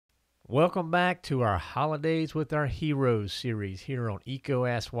Welcome back to our Holidays with Our Heroes series here on EECO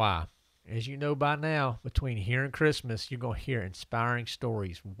Asks. As you know by now, between here and Christmas, you're going to hear inspiring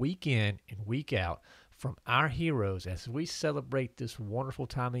stories week in and week out from our heroes as we celebrate this wonderful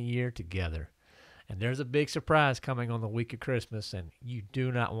time of year together. And there's a big surprise coming on the week of Christmas, and you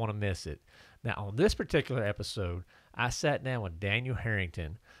do not want to miss it. Now, on this particular episode, I sat down with Daniel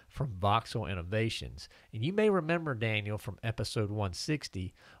Herrington from Voxel Innovations. And you may remember Daniel from episode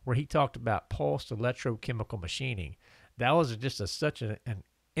 160, where he talked about pulsed electrochemical machining. That was just such an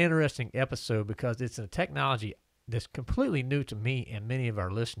interesting episode because it's a technology that's completely new to me and many of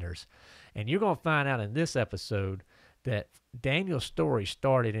our listeners. And you're going to find out in this episode that Daniel's story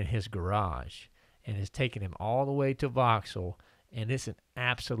started in his garage and has taken him all the way to Voxel, and it's an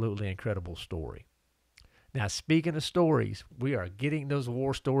absolutely incredible story. Now, speaking of stories, we are getting those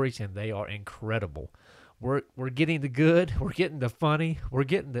war stories, and they are incredible. We're getting the good, we're getting the funny, we're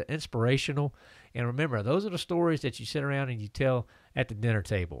getting the inspirational. And remember, those are the stories that you sit around and you tell at the dinner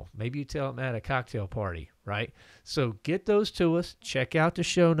table. Maybe you tell them at a cocktail party, right? So get those to us. Check out the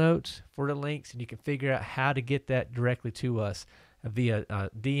show notes for the links, and you can figure out how to get that directly to us via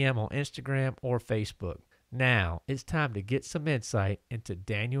DM on Instagram or Facebook. Now, it's time to get some insight into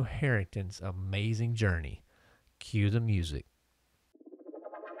Daniel Herrington's amazing journey. Cue the music.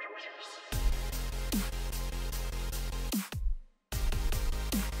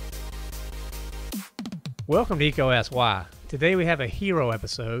 Welcome to EECO Asks Why. Today we have a hero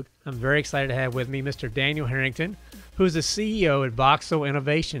episode. I'm very excited to have with me Mr. Daniel Herrington, who's the CEO at Voxel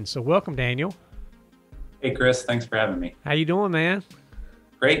Innovations. So welcome, Daniel. Hey, Chris. Thanks for having me. How you doing, man?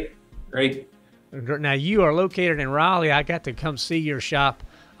 Great. Now, you are located in Raleigh. I got to come see your shop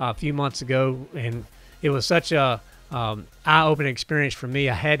a few months ago, and it was such a eye-opening experience for me.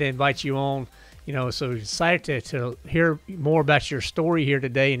 I had to invite you on, so excited to hear more about your story here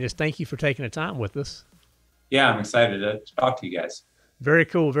today, and just thank you for taking the time with us. Yeah, I'm excited to talk to you guys. Very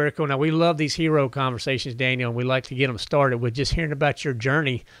cool, very cool. Now, we love these hero conversations, Daniel, and we like to get them started with just hearing about your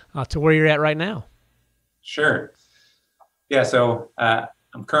journey to where you're at right now. Sure. Yeah, so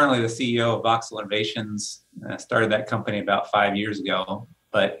I'm currently the CEO of Voxel Innovations. I started that company about 5 years ago.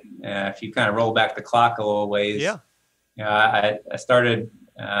 But if you kind of roll back the clock a little ways, I started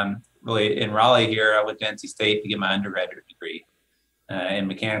really in Raleigh here. I went to NC State to get my undergraduate degree in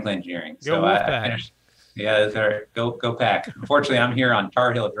mechanical engineering. Go I finished. Yeah, go Pack. Unfortunately, I'm here on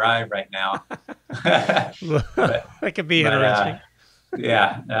Tarheel Drive right now. That could be interesting.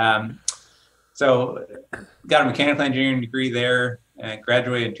 So got a mechanical engineering degree there and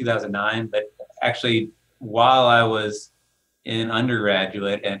graduated in 2009. But actually, while I was in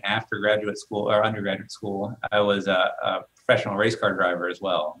undergraduate and after graduate school or undergraduate school, I was a professional race car driver as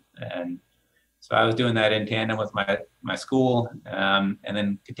well. And so I was doing that in tandem with my school, and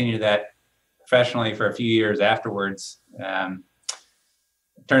then continued that professionally for a few years afterwards.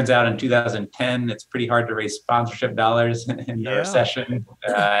 It turns out in 2010, it's pretty hard to raise sponsorship dollars in the recession.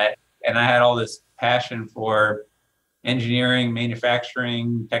 And I had all this passion for engineering,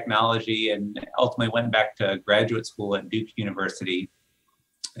 manufacturing, technology, and ultimately went back to graduate school at Duke University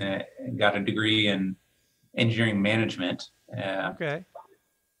and got a degree in engineering management. Okay.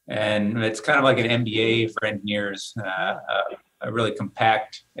 And it's kind of like an MBA for engineers, a really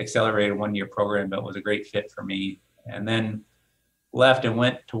compact, accelerated one-year program, but was a great fit for me. And then left and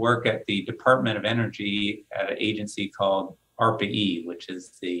went to work at the Department of Energy at an agency called ARPA-E, which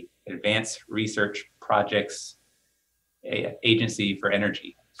is the Advanced Research Projects Agency for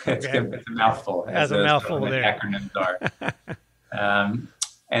Energy. It's a mouthful. As a mouthful there. Acronyms are.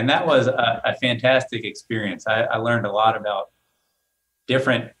 And that was a fantastic experience. I learned a lot about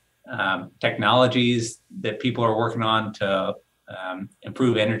different technologies that people are working on to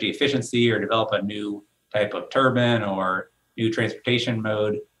improve energy efficiency or develop a new type of turbine or new transportation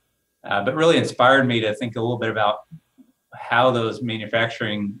mode. But really inspired me to think a little bit about how those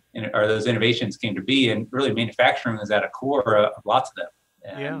manufacturing or those innovations came to be. And really manufacturing is at a core of lots of them.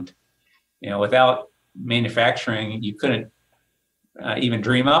 And, without manufacturing, you couldn't even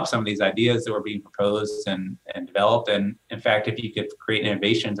dream up some of these ideas that were being proposed and developed. And in fact, if you could create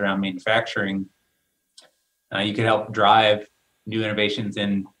innovations around manufacturing, you could help drive new innovations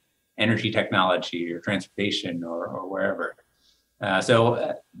in energy technology or transportation or wherever.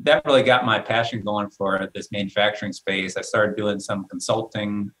 So that really got my passion going for this manufacturing space. I started doing some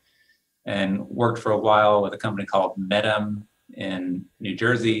consulting and worked for a while with a company called Medem in New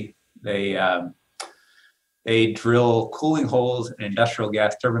Jersey. They drill cooling holes in industrial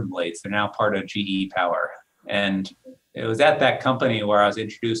gas turbine blades. They're now part of GE Power. And it was at that company where I was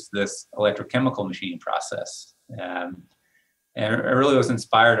introduced to this electrochemical machining process. And I really was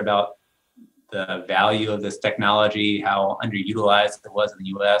inspired about the value of this technology, how underutilized it was in the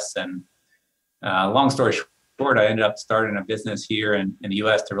U.S. And long story short, I ended up starting a business here in the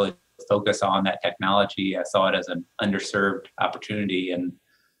U.S. to really focus on that technology. I saw it as an underserved opportunity. And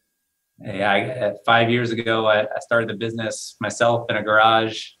 5 years ago, I started the business myself in a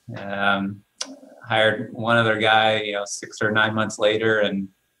garage, hired one other guy, 6 or 9 months later, and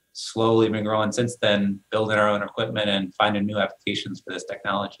slowly been growing since then, building our own equipment and finding new applications for this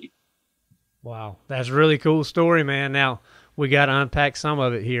technology. Wow. That's a really cool story, man. Now, we got to unpack some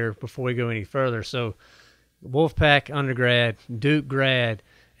of it here before we go any further. So, Wolfpack undergrad, Duke grad,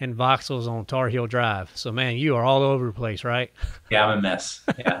 and Voxel's on Tarheel Drive. So, man, you are all over the place, right? Yeah, I'm a mess.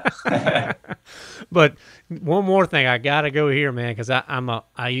 Yeah. But one more thing, I got to go here, man, because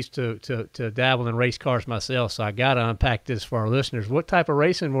I used to dabble in race cars myself, so I got to unpack this for our listeners. What type of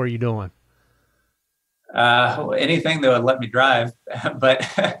racing were you doing? Anything that would let me drive,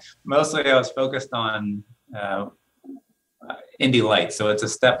 but mostly I was focused on Indy Lights. So it's a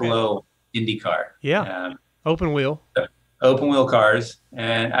step below Indy car. Yeah. Open wheel cars.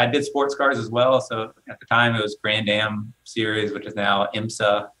 And I did sports cars as well. So at the time it was Grand Am series, which is now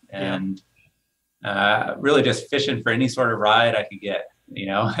IMSA, and really just fishing for any sort of ride I could get,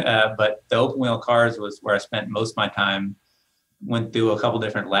 but the open wheel cars was where I spent most of my time. Went through a couple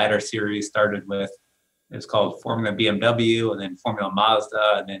different ladder series, started with, it was called Formula BMW, and then Formula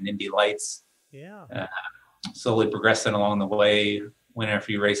Mazda, and then Indy Lights. Yeah. Slowly progressing along the way, winning a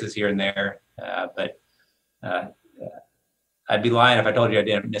few races here and there. But I'd be lying if I told you I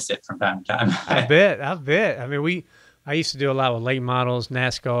didn't miss it from time to time. I bet. I mean, I used to do a lot with late models,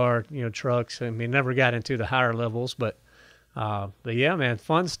 NASCAR, trucks. I mean, never got into the higher levels, but yeah, man,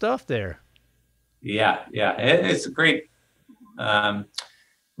 fun stuff there. Yeah. It's a great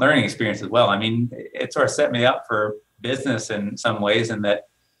learning experience as well. I mean, it sort of set me up for business in some ways, and that,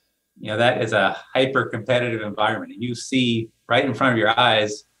 that is a hyper competitive environment, and you see right in front of your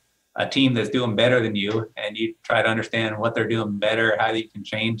eyes a team that's doing better than you, and you try to understand what they're doing better, how you can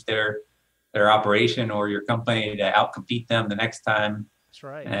change their operation or your company to outcompete them the next time. That's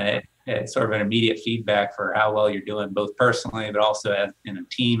right. And it's sort of an immediate feedback for how well you're doing, both personally, but also in a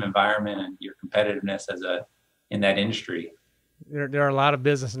team environment and your competitiveness in that industry. There are a lot of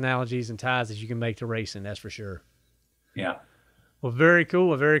business analogies and ties that you can make to racing, that's for sure. Yeah. Well, very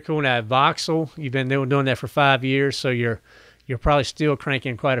cool. Now, at Voxel, you've been doing that for 5 years, so you're probably still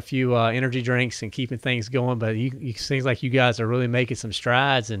cranking quite a few energy drinks and keeping things going, but it seems like you guys are really making some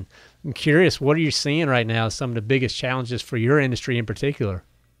strides. And I'm curious, what are you seeing right now as some of the biggest challenges for your industry in particular?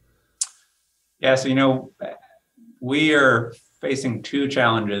 Yeah, so, we are facing two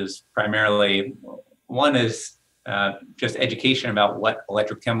challenges primarily. One is just education about what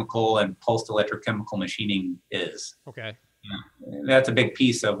electrochemical and pulsed electrochemical machining is. Okay. That's a big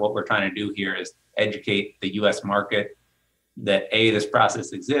piece of what we're trying to do here, is educate the U.S. market that A, this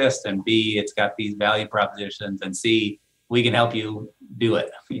process exists, and B, it's got these value propositions, and C, we can help you do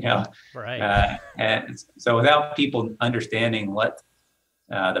it. Right. And so without people understanding what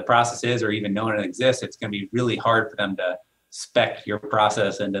the process is, or even knowing it exists, it's going to be really hard for them to spec your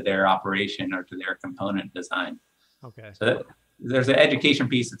process into their operation or to their component design. Okay. So there's an education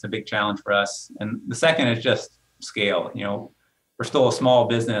piece that's a big challenge for us. And the second is just scale. We're still a small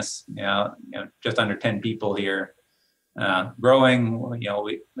business, just under 10 people here, growing.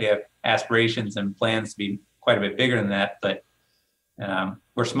 We have aspirations and plans to be quite a bit bigger than that, but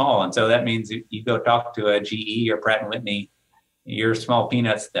we're small. And so that means you go talk to a GE or Pratt & Whitney, you're small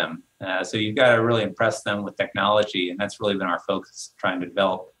peanuts to them. So you've got to really impress them with technology. And that's really been our focus, trying to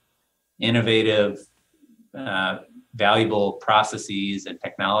develop innovative, valuable processes and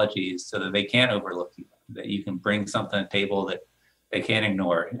technologies so that they can't overlook you, that you can bring something to the table that they can't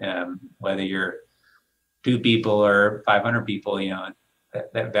ignore. Whether you're 2 people or 500 people,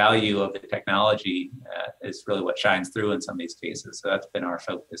 that value of the technology is really what shines through in some of these cases. So that's been our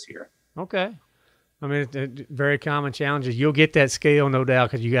focus here. Okay. I mean, very common challenges. You'll get that scale, no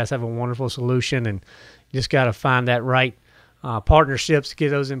doubt, because you guys have a wonderful solution, and you just got to find that right partnerships to get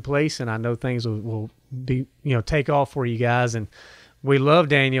those in place. And I know things will be, take off for you guys. And we love,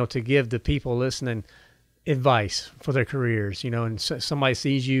 Daniel, to give the people listening advice for their careers, and somebody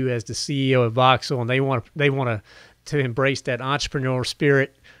sees you as the CEO of Voxel, and they want to embrace that entrepreneurial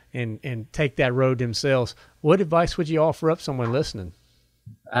spirit and take that road themselves. What advice would you offer up someone listening?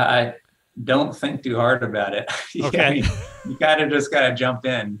 Don't think too hard about it. Okay. You just gotta jump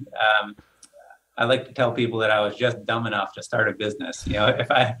in. I like to tell people that I was just dumb enough to start a business.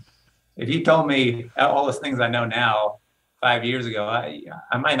 If you told me all the things I know now 5 years ago,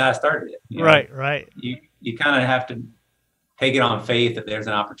 I might not have started it. Right. You kind of have to take it on faith that there's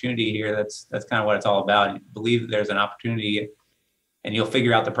an opportunity here. That's kind of what it's all about. You believe that there's an opportunity, and you'll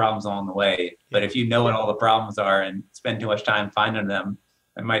figure out the problems along the way. But if you know what all the problems are and spend too much time finding them,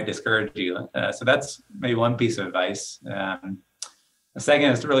 it might discourage you. So that's maybe one piece of advice. The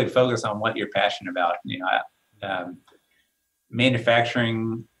second is to really focus on what you're passionate about.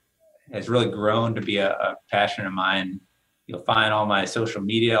 Manufacturing has really grown to be a passion of mine. You'll find all my social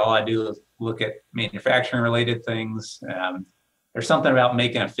media, all I do is look at manufacturing related things. There's something about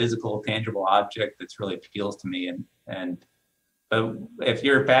making a physical, tangible object that's really appeals to me. But if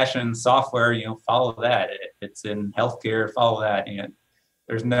you're passionate in software, follow that. If it's in healthcare, follow that.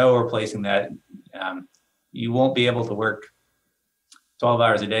 There's no replacing that. You won't be able to work 12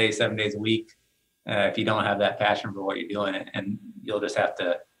 hours a day, 7 days a week, if you don't have that passion for what you're doing, and you'll just have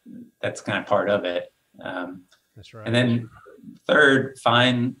to, that's kind of part of it. That's right. And then third,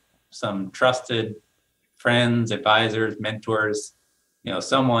 find some trusted friends, advisors, mentors,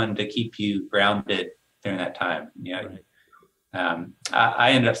 someone to keep you grounded during that time. Right.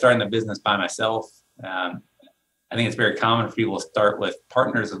 I ended up starting the business by myself. I think it's very common for people to start with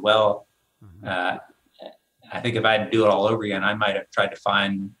partners as well. Mm-hmm. I think if I had to do it all over again, I might have tried to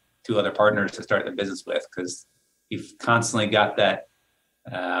find 2 other partners to start the business with, because you've constantly got that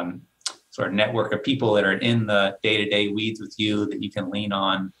sort of network of people that are in the day-to-day weeds with you that you can lean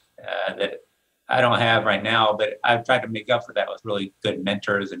on, that I don't have right now, but I've tried to make up for that with really good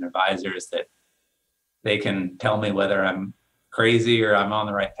mentors and advisors that they can tell me whether I'm crazy or I'm on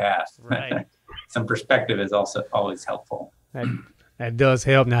the right path. Right. Some perspective is also always helpful. That does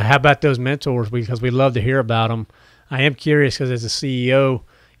help. Now, how about those mentors? Because we love to hear about them. I am curious, because as a CEO,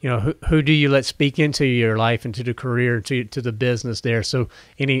 who do you let speak into your life, into the career, to the business there? So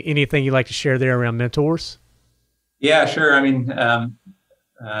anything you'd like to share there around mentors? Yeah, sure. I mean,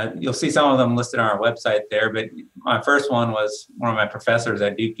 you'll see some of them listed on our website there, but my first one was one of my professors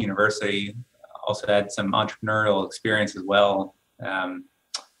at Duke University. Also had some entrepreneurial experience as well.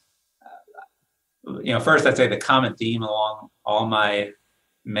 First I'd say the common theme along all my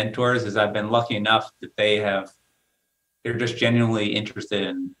mentors is I've been lucky enough that they're just genuinely interested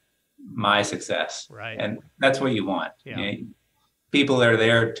in my success. Right. And that's what you want. Yeah. People that are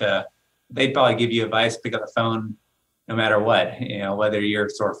there they'd probably give you advice, pick up the phone no matter what, whether you're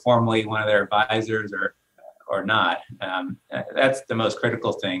sort of formally one of their advisors or not. That's the most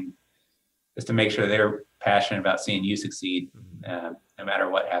critical thing, is to make sure they're passionate about seeing you succeed, no matter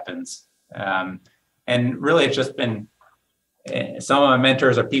what happens. And really, it's just been, some of my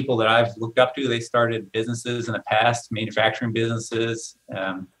mentors are people that I've looked up to. They started businesses in the past, manufacturing businesses.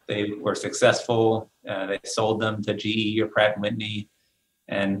 They were successful. They sold them to GE or Pratt & Whitney.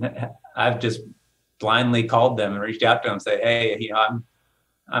 And I've just blindly called them and reached out to them and say, hey,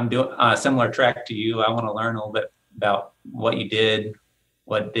 I'm doing on a similar track to you. I want to learn a little bit about what you did,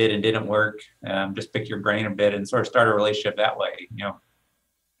 what did and didn't work. Just pick your brain a bit and sort of start a relationship that way. Now,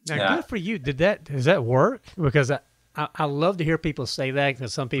 good for you. Does that work? Because I love to hear people say that,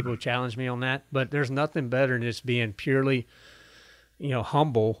 because some people challenge me on that, but there's nothing better than just being purely,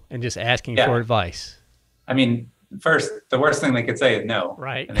 humble and just asking for advice. I mean, first, the worst thing they could say is no.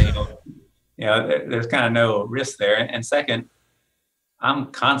 Right. And then, there's kind of no risk there. And second, I'm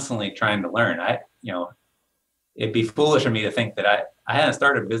constantly trying to learn. It'd be foolish of me to think that I hadn't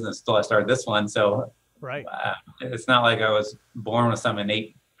started a business until I started this one. So right. It's not like I was born with some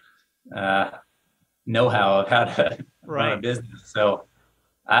innate know-how of how to run a business. So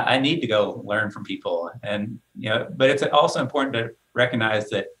I need to go learn from people. And, but it's also important to recognize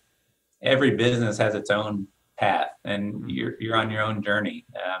that every business has its own path, and you're on your own journey.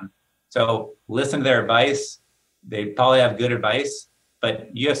 So listen to their advice. They probably have good advice, but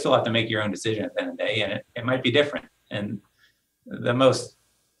you still have to make your own decision at the end of the day, and it might be different. And the most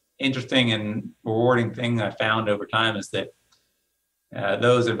interesting and rewarding thing I found over time is that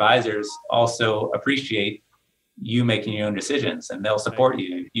those advisors also appreciate you making your own decisions, and they'll support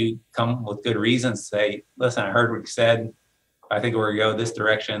you. If you come with good reasons, say, listen, I heard what you said. I think we're going to go this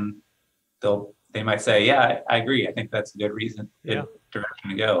direction. They might say, yeah, I agree. I think that's a good reason, good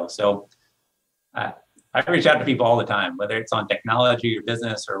direction to go. So I reach out to people all the time, whether it's on technology or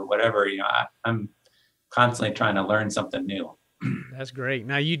business or whatever. I'm constantly trying to learn something new. That's great.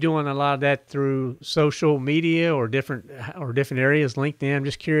 Now, you doing a lot of that through social media or different areas, LinkedIn? I'm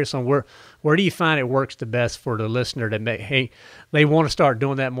just curious on where do you find it works the best for the listener to they want to start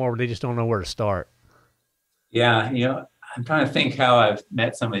doing that more, but they just don't know where to start. Yeah, I'm trying to think how I've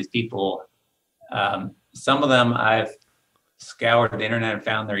met some of these people. Some of them I've scoured the internet and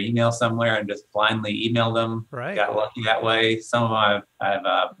found their email somewhere and just blindly emailed them. Right. Got lucky that way. Some of them I've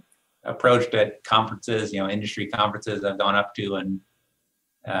approached at conferences, industry conferences I've gone up to, and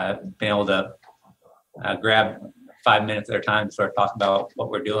been able to grab 5 minutes at their time to start talking about what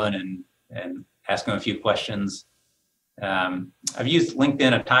we're doing and ask them a few questions. I've used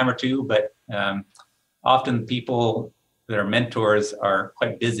LinkedIn a time or two, but often people that are mentors are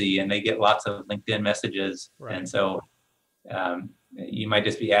quite busy and they get lots of LinkedIn messages. Right. And so you might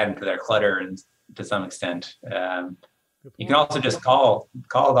just be adding to their clutter and to some extent. You can also just call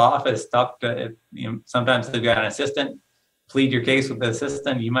the office, talk to, sometimes they've got an assistant, plead your case with the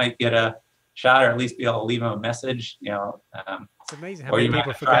assistant. You might get a shot, or at least be able to leave them a message, It's amazing how many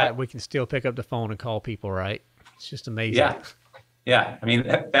people forgot we can still pick up the phone and call people, right? It's just amazing. Yeah. I mean,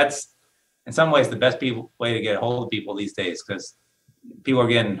 that's in some ways the best way to get a hold of people these days, because people are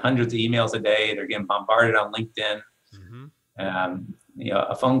getting hundreds of emails a day. They're getting bombarded on LinkedIn. Mm-hmm.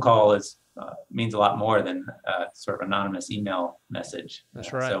 A phone call means a lot more than a sort of anonymous email message.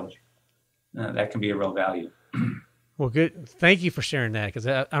 That's right. So that can be a real value. Well, good. Thank you for sharing that, because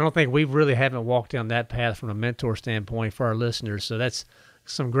I don't think we really haven't walked down that path from a mentor standpoint for our listeners. So that's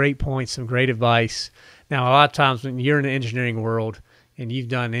some great points, some great advice. Now, a lot of times when you're in the engineering world and you've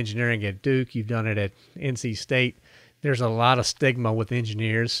done engineering at Duke, you've done it at NC State, there's a lot of stigma with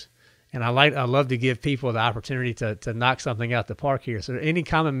engineers. And I love to give people the opportunity to knock something out the park here. So any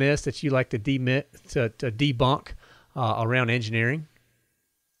common myths that you like to debunk around engineering?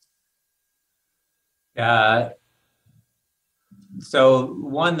 So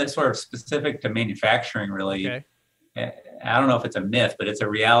one that's sort of specific to manufacturing, really, okay. I don't know if it's a myth, but it's a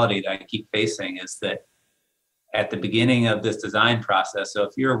reality that I keep facing, is that at the beginning of this design process, so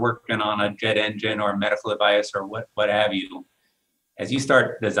if you're working on a jet engine or a medical device or what have you, as you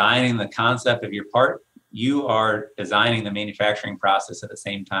start designing the concept of your part, you are designing the manufacturing process at the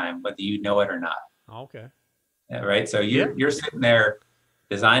same time, whether you know it or not. Okay. Right. So you're sitting there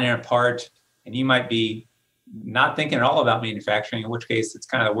designing a part, and you might be not thinking at all about manufacturing, in which case it's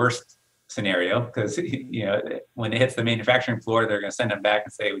kind of the worst scenario, because when it hits the manufacturing floor, they're going to send it back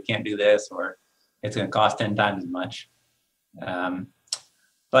and say, we can't do this, or it's going to cost 10 times as much.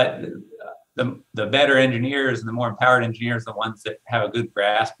 But the better engineers and the more empowered engineers, the ones that have a good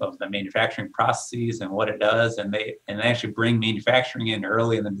grasp of the manufacturing processes and what it does, and they actually bring manufacturing in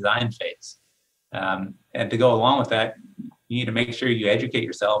early in the design phase. And to go along with that, you need to make sure you educate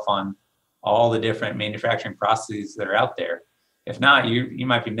yourself on all the different manufacturing processes that are out there. If not, you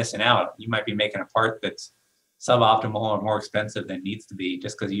might be missing out. You might be making a part that's suboptimal or more expensive than it needs to be,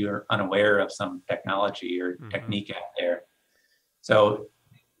 just because you're unaware of some technology or technique out there. So,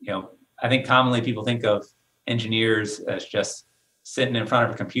 I think commonly people think of engineers as just sitting in front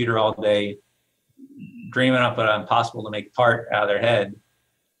of a computer all day, dreaming up an impossible to make part out of their head.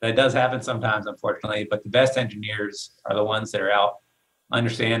 That does happen sometimes, unfortunately, but the best engineers are the ones that are out,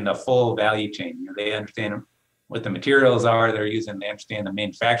 understand the full value chain. They understand what the materials are they're using. They understand the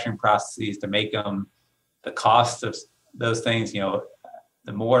manufacturing processes to make them, the cost of those things. The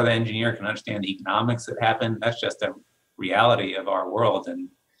more the engineer can understand the economics that happen, that's just a reality of our world. And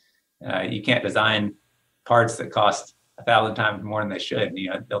you can't design parts that cost 1,000 times more than they should.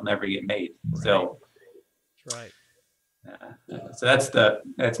 They'll never get made. Right. So that's right. So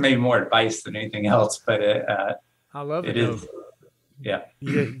that's maybe more advice than anything else, but I love it. It is. Yeah.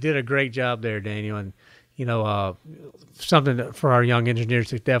 You did a great job there, Daniel. And, something for our young engineers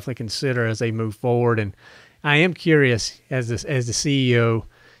to definitely consider as they move forward. And I am curious, as the CEO,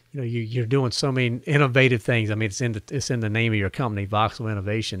 you're doing so many innovative things. I mean, it's in the name of your company, Voxel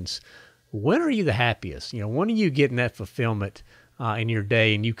Innovations. When are you the happiest? When are you getting that fulfillment in your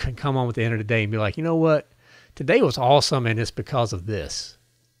day, and you can come on at the end of the day and be like, you know what, today was awesome, and it's because of this?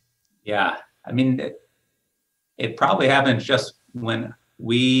 Yeah, I mean, it probably happens just when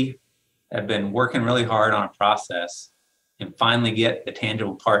we have been working really hard on a process and finally get the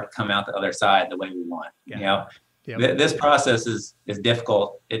tangible part come out the other side the way we want. Yeah. This process is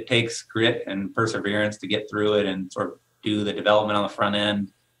difficult. It takes grit and perseverance to get through it and sort of do the development on the front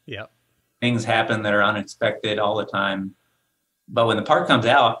end. Yeah. Things happen that are unexpected all the time. But when the part comes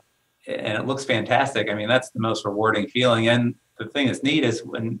out and it looks fantastic, I mean, that's the most rewarding feeling. And the thing that's neat is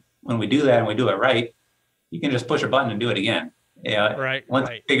when we do that and we do it right, you can just push a button and do it again. Right. Once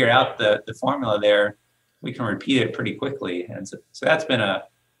we figure out the formula there, we can repeat it pretty quickly. And so that's been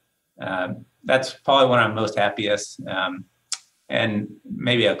that's probably when I'm most happiest. And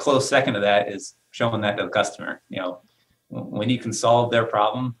maybe a close second to that is showing that to the customer. When you can solve their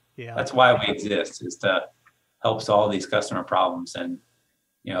problem, that's why we exist, is to help solve these customer problems. And,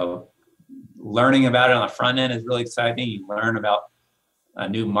 learning about it on the front end is really exciting. You learn about a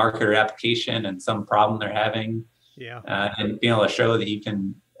new market or application and some problem they're having. Yeah. And being able to show that you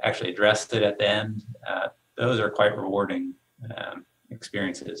can actually addressed it at the end. Those are quite rewarding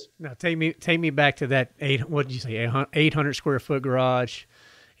experiences. Now take me back to that what did you say, 800 square foot garage,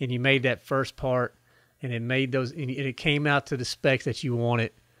 and you made that first part, and it made those, and it came out to the specs that you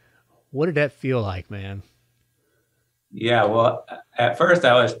wanted. What did that feel like, man? Yeah, well, at first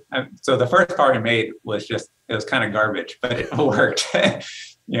so the first part we made was it was kind of garbage, but it worked.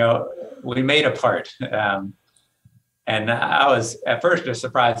 We made a part. And I was at first just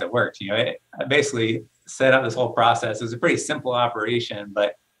surprised it worked. I basically set up this whole process. It was a pretty simple operation,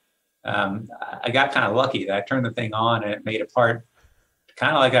 but I got kind of lucky that I turned the thing on and it made a part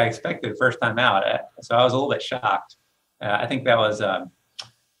kind of like I expected the first time out. So I was a little bit shocked. I think that was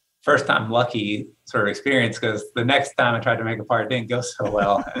first time lucky sort of experience, because the next time I tried to make a part, it didn't go so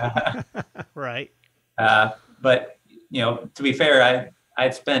well. Right. But, to be fair,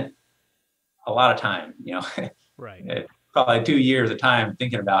 I'd spent a lot of time, right, probably 2 years of time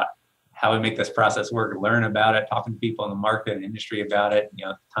thinking about how we make this process work, learn about it, talking to people in the market and industry about it,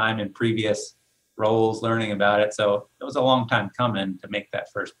 time in previous roles, learning about it. So it was a long time coming to make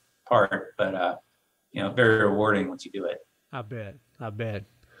that first part, but, very rewarding once you do it. I bet.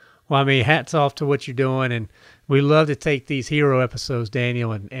 Well, I mean, hats off to what you're doing. And we love to take these hero episodes,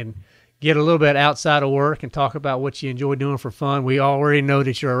 Daniel, and get a little bit outside of work and talk about what you enjoy doing for fun. We already know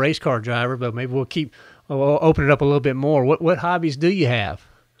that you're a race car driver, but maybe we'll open it up a little bit more. What hobbies do you have?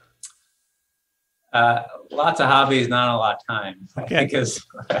 Lots of hobbies, not a lot of time. Okay. Because,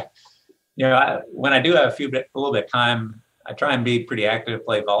 when I do have a little bit of time, I try and be pretty active,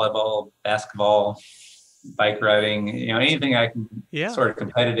 play volleyball, basketball, bike riding, anything I can sort of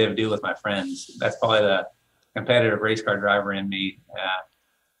competitive do with my friends. That's probably the competitive race car driver in me.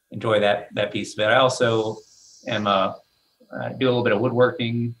 Enjoy that piece of it. I also do a little bit of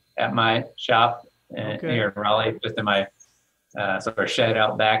woodworking at my shop here in Raleigh, just in my sort of shed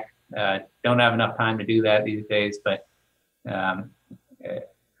out back. Don't have enough time to do that these days, but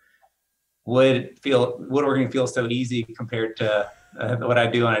woodworking feels so easy compared to what I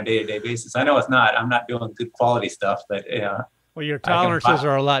do on a day-to-day basis. I know it's not. I'm not doing good quality stuff, but well, your tolerances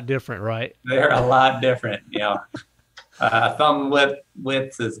are a lot different, right? They're a lot different. Thumb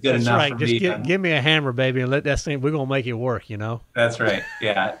width is good enough. Right. For Just me. Give me a hammer, baby, and let that thing. We're gonna make it work. That's right.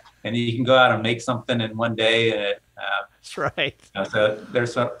 Yeah, and you can go out and make something in one day, and that's right. So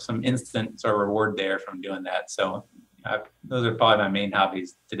there's some instant sort of reward there from doing that. So those are probably my main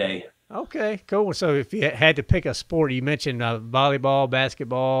hobbies today. Okay, cool. So if you had to pick a sport, you mentioned volleyball,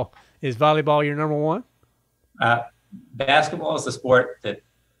 basketball. Is volleyball your number one? Basketball is the sport that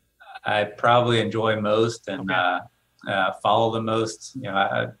I probably enjoy most and follow the most.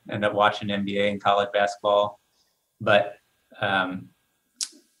 I end up watching NBA and college basketball, but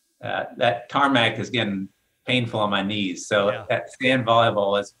that tarmac is getting painful on my knees. So that sand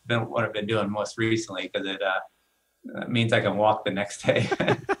volleyball has been what I've been doing most recently, because it means I can walk the next day.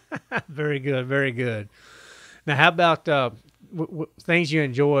 Very good, very good. Now, how about things you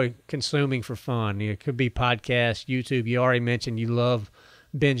enjoy consuming for fun? It could be podcasts, YouTube. You already mentioned you love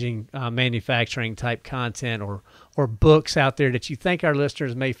binging manufacturing type content, or books out there that you think our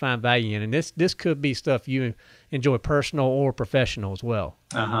listeners may find value in. And this could be stuff you enjoy, personal or professional as well.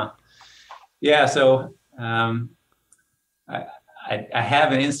 Yeah. So I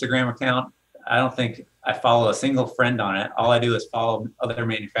have an Instagram account. I don't think I follow a single friend on it. All I do is follow other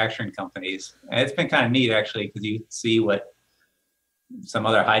manufacturing companies. And it's been kind of neat, actually, because you see what some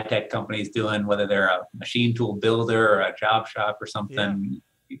other high-tech companies doing, whether they're a machine tool builder or a job shop or something. Yeah.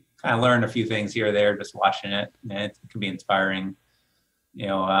 You kind of learn a few things here or there just watching it, and it can be inspiring.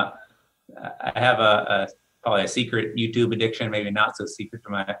 I have probably a secret YouTube addiction, maybe not so secret to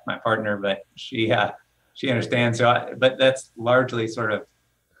my partner, but she understands. But that's largely sort of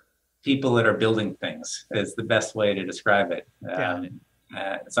people that are building things is the best way to describe it.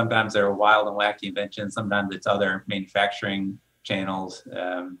 Sometimes they're wild and wacky inventions. Sometimes it's other manufacturing channels.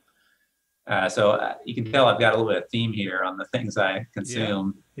 So you can tell I've got a little bit of theme here on the things I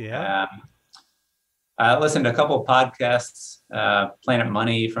consume. I listened to a couple of podcasts, Planet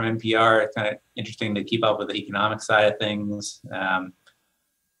Money from NPR. It's kind of interesting to keep up with the economic side of things.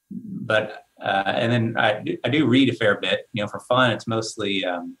 But and then I do read a fair bit. For fun, it's mostly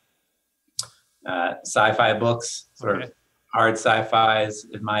sci-fi books, sort of hard sci-fi is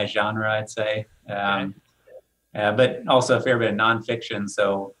my genre, I'd say. But also a fair bit of nonfiction.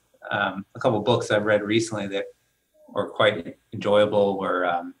 So a couple of books I've read recently that were quite enjoyable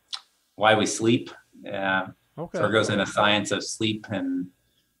were Why We Sleep. So it goes into science of sleep and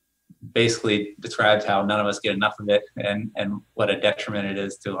basically describes how none of us get enough of it and what a detriment it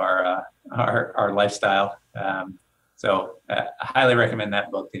is to our lifestyle. So I highly recommend that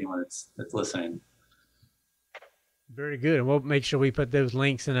book to anyone that's listening. Very good. And we'll make sure we put those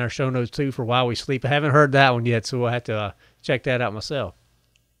links in our show notes too for While We Sleep. I haven't heard that one yet, so we'll have to check that out myself.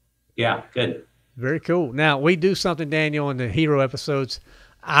 Yeah, good. Very cool. Now, we do something, Daniel, in the hero episodes.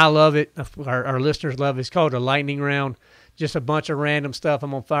 I love it. Our listeners love it. It's called a lightning round. Just a bunch of random stuff I'm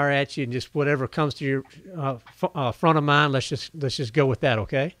going to fire at you, and just whatever comes to your front of mind, let's just go with that,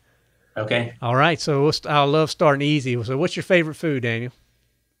 okay? Okay. All right. So I love starting easy. So what's your favorite food, Daniel?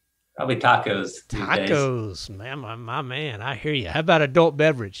 Probably tacos. Tacos. Man, my man. I hear you. How about adult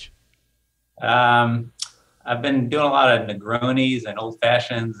beverage? I've been doing a lot of Negronis and old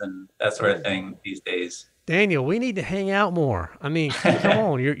fashions and that sort of thing these days. Daniel, we need to hang out more. I mean, come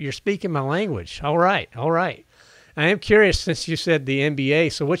on, you're speaking my language. All right. I am curious, since you said the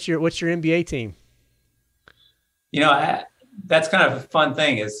NBA. So what's your NBA team? That's kind of a fun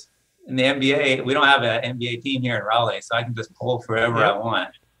thing is in the NBA, we don't have an NBA team here in Raleigh, so I can just pull for whoever I want.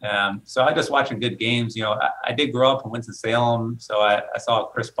 So I just watching good games. I did grow up in Winston-Salem, so I saw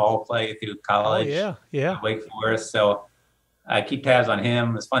Chris Paul play through college. Oh, yeah. Wake Forest. So I keep tabs on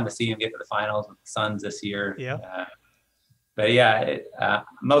him. It's fun to see him get to the finals with the Suns this year. Yeah.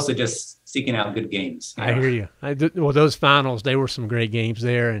 Mostly just seeking out good games. I hear you. Well, those finals, they were some great games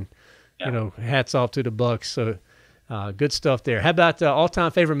there, and hats off to the Bucks. So good stuff there. How about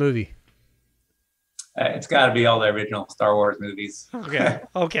all-time favorite movie? It's got to be all the original Star Wars movies.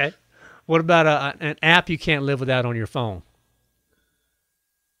 Okay. What about an app you can't live without on your phone?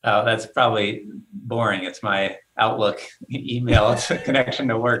 Oh, that's probably boring. It's my Outlook email. It's a connection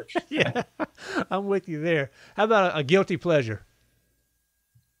to work. Yeah, I'm with you there. How about a guilty pleasure?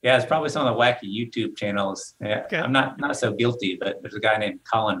 Yeah, it's probably some of the wacky YouTube channels. Yeah, okay. I'm not so guilty, but there's a guy named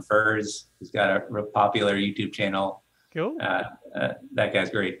Colin Furs who's got a real popular YouTube channel. Cool. That guy's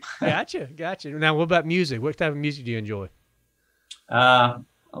great. Gotcha. Now, what about music? What type of music do you enjoy? A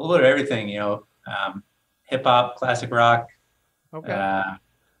little bit of everything, hip hop, classic rock,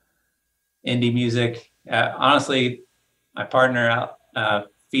 indie music. Honestly, my partner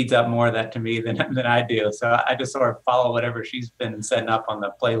feeds up more of that to me than I do. So I just sort of follow whatever she's been setting up on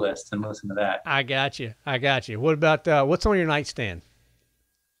the playlist and listen to that. I got you. What about what's on your nightstand?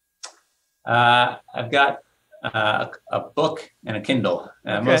 I've got a book and a Kindle.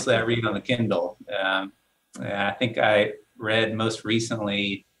 Mostly I read on the Kindle. I think I read most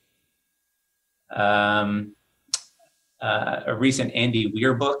recently a recent Andy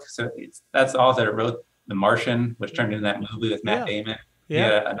Weir book. So that's the author that wrote The Martian, which turned into that movie with Matt Damon. Yeah.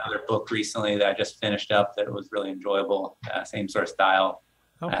 He had another book recently that I just finished up that was really enjoyable. Same sort of style.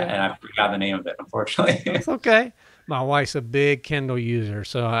 And I forgot the name of it, unfortunately. That's okay. My wife's a big Kindle user,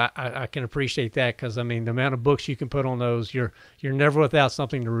 so I can appreciate that, because I mean the amount of books you can put on those, you're never without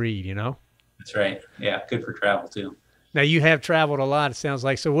something to read, That's right. Yeah, good for travel too. Now you have traveled a lot, it sounds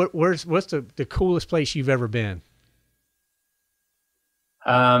like. So what's the coolest place you've ever been?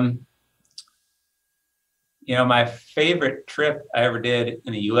 My favorite trip I ever did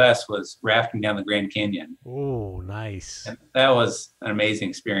in the U.S. was rafting down the Grand Canyon. Oh, nice. And that was an amazing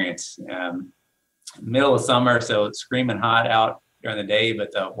experience. Middle of summer, so it's screaming hot out during the day,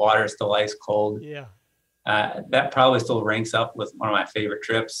 but the water is still ice cold. Yeah. That probably still ranks up with one of my favorite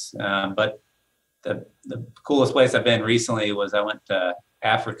trips. But the coolest place I've been recently was I went to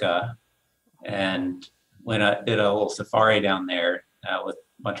Africa, and when I did a little safari down there with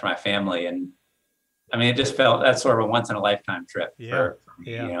a bunch of my family. And I mean, it just felt, that's sort of a once in a lifetime trip for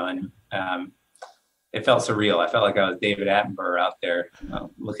me, and it felt surreal. I felt like I was David Attenborough out there,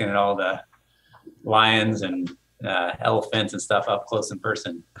 looking at all the lions and elephants and stuff up close in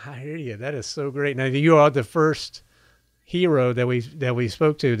person. I hear you. That is so great. Now, you are the first hero that we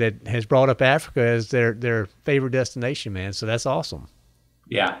spoke to that has brought up Africa as their favorite destination, man. So that's awesome.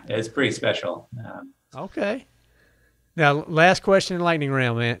 Yeah, it's pretty special. Okay. Now, last question in lightning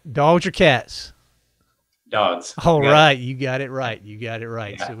round, man. Dogs or cats? Dogs. All right. You got it right.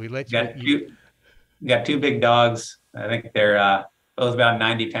 Yeah. So we let you got two big dogs. I think they're both about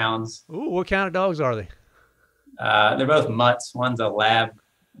 90 pounds. Ooh, what kind of dogs are they? They're both mutts. One's a lab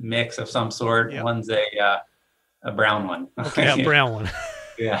mix of some sort. Yep. One's a brown one. Okay, a brown one.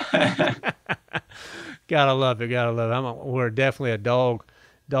 Yeah. Gotta love it. We're definitely a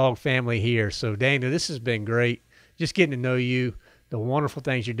dog family here. So, Daniel, this has been great. Just getting to know you, the wonderful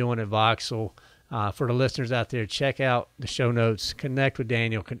things you're doing at Voxel. For the listeners out there, check out the show notes, connect with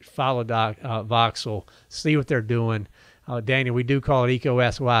Daniel, follow Voxel, see what they're doing. Daniel, we do call it EECO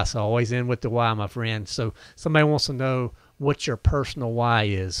Asks Why, so always end with the why, my friend. So somebody wants to know what your personal why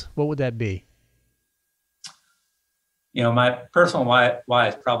is. What would that be? My personal why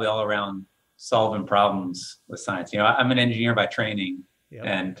is probably all around solving problems with science. I'm an engineer by training. Yep.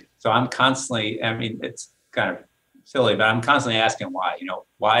 And so I'm constantly, I mean, it's kind of silly, but I'm constantly asking why.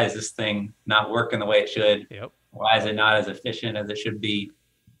 Why is this thing not working the way it should? Yep. Why is it not as efficient as it should be?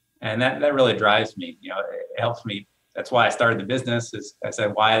 And that really drives me. It helps me. That's why I started the business. Is I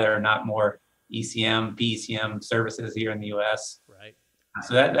said why there are not more ECM, PECM services here in the U.S. Right.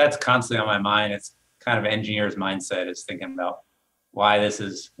 So that's constantly on my mind. It's kind of an engineer's mindset, is thinking about why this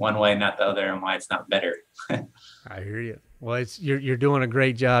is one way, not the other, and why it's not better. I hear you. Well, you're doing a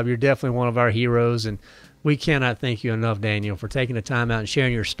great job. You're definitely one of our heroes, and we cannot thank you enough, Daniel, for taking the time out and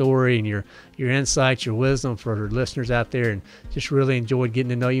sharing your story and your insights, your wisdom for our listeners out there, and just really enjoyed getting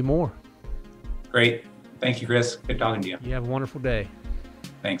to know you more. Great. Thank you, Chris. Good talking to you. You have a wonderful day.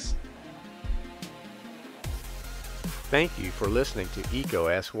 Thanks. Thank you for listening to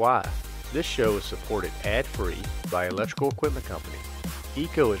EECO Asks Why. This show is supported ad-free by Electrical Equipment Company.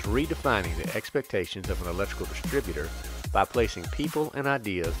 EECO is redefining the expectations of an electrical distributor by placing people and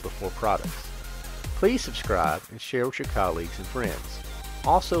ideas before products. Please subscribe and share with your colleagues and friends.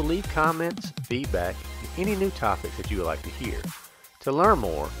 Also, leave comments, feedback, and any new topics that you would like to hear. To learn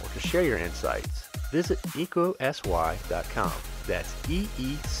more or to share your insights, visit EECOAsksWhy.com. That's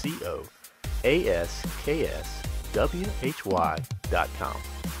EECOAsksWhy.com.